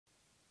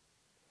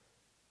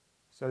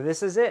So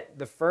this is it.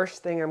 The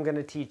first thing I'm going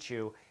to teach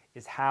you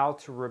is how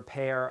to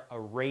repair a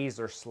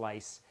razor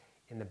slice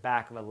in the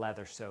back of a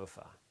leather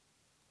sofa.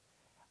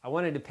 I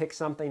wanted to pick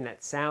something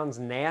that sounds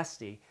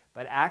nasty,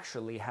 but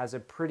actually has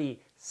a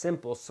pretty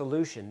simple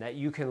solution that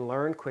you can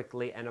learn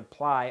quickly and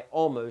apply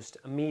almost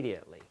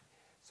immediately.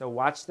 So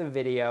watch the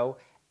video,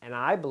 and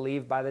I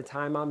believe by the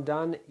time I'm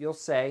done, you'll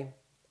say,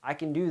 I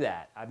can do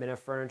that. I've been a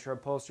furniture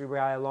upholstery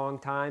guy a long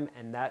time,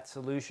 and that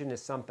solution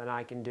is something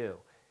I can do.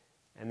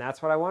 And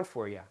that's what I want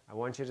for you. I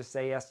want you to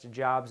say yes to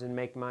jobs and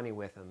make money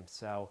with them.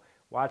 So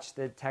watch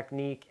the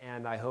technique,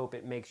 and I hope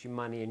it makes you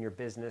money in your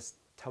business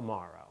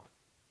tomorrow.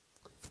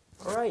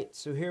 All right,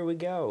 so here we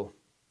go.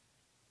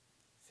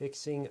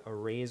 Fixing a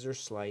razor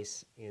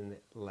slice in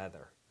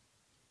leather.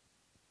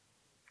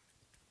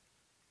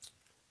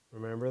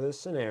 Remember the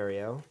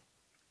scenario.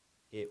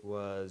 It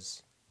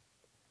was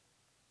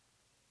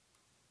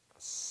a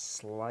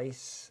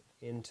slice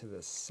into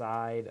the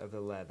side of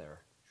the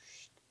leather.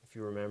 If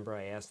you remember,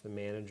 I asked the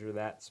manager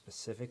that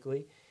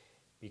specifically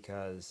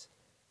because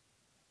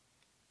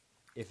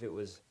if it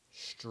was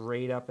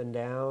straight up and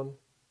down,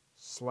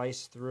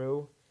 sliced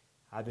through,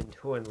 I've been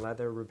doing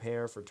leather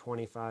repair for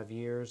 25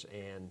 years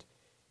and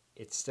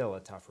it's still a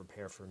tough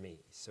repair for me.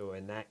 So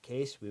in that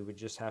case, we would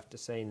just have to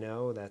say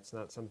no, that's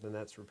not something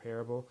that's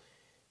repairable.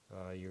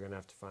 You're going to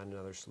have to find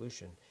another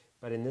solution.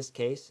 But in this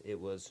case, it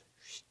was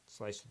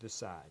sliced to the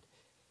side.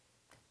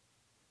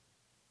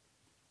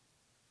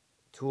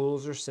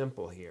 Tools are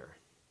simple here.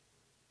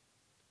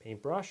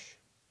 Paintbrush,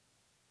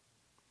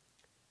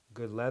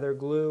 good leather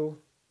glue,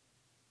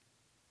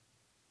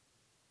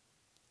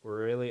 or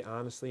really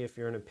honestly, if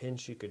you're in a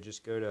pinch, you could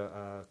just go to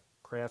a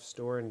craft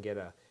store and get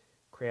a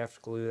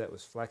craft glue that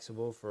was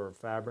flexible for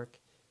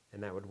fabric,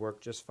 and that would work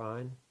just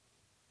fine.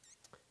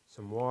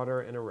 Some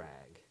water and a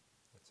rag.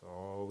 That's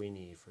all we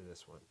need for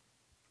this one.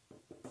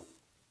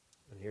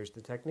 And here's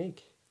the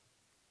technique.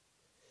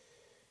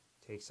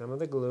 Take some of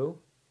the glue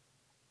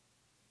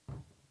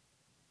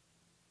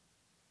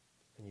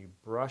and you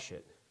brush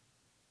it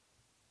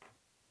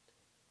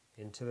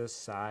into the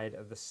side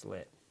of the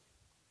slit.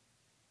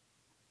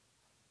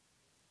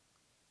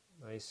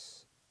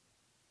 Nice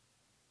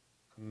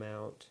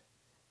amount,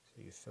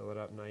 so you fill it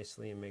up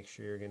nicely and make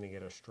sure you're going to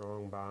get a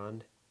strong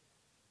bond.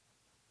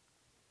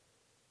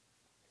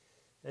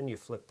 Then you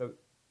flip the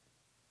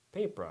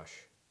paintbrush.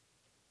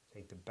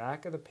 Take the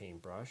back of the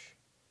paintbrush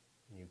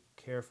and you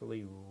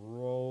carefully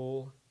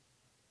roll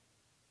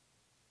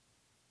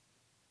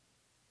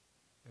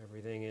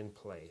everything in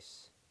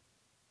place,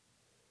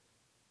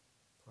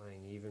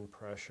 applying even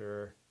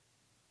pressure.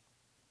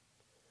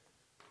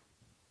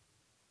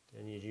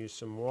 Then you use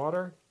some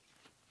water.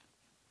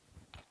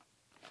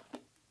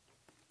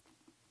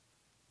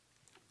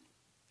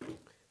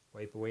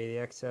 Wipe away the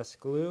excess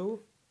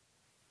glue.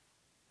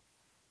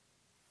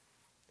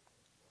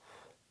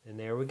 And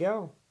there we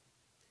go.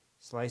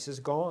 Slice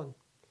is gone.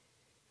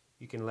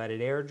 You can let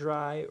it air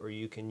dry, or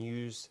you can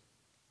use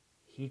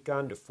heat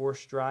gun to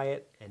force dry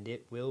it, and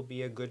it will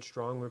be a good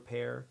strong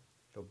repair.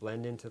 It'll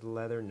blend into the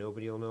leather,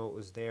 nobody will know it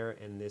was there,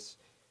 and this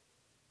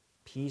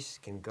piece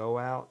can go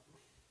out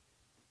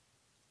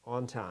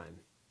on time.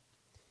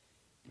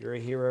 You're a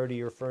hero to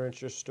your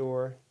furniture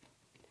store.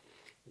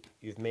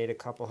 You've made a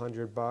couple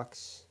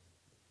 $100.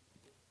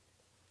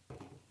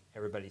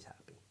 Everybody's happy.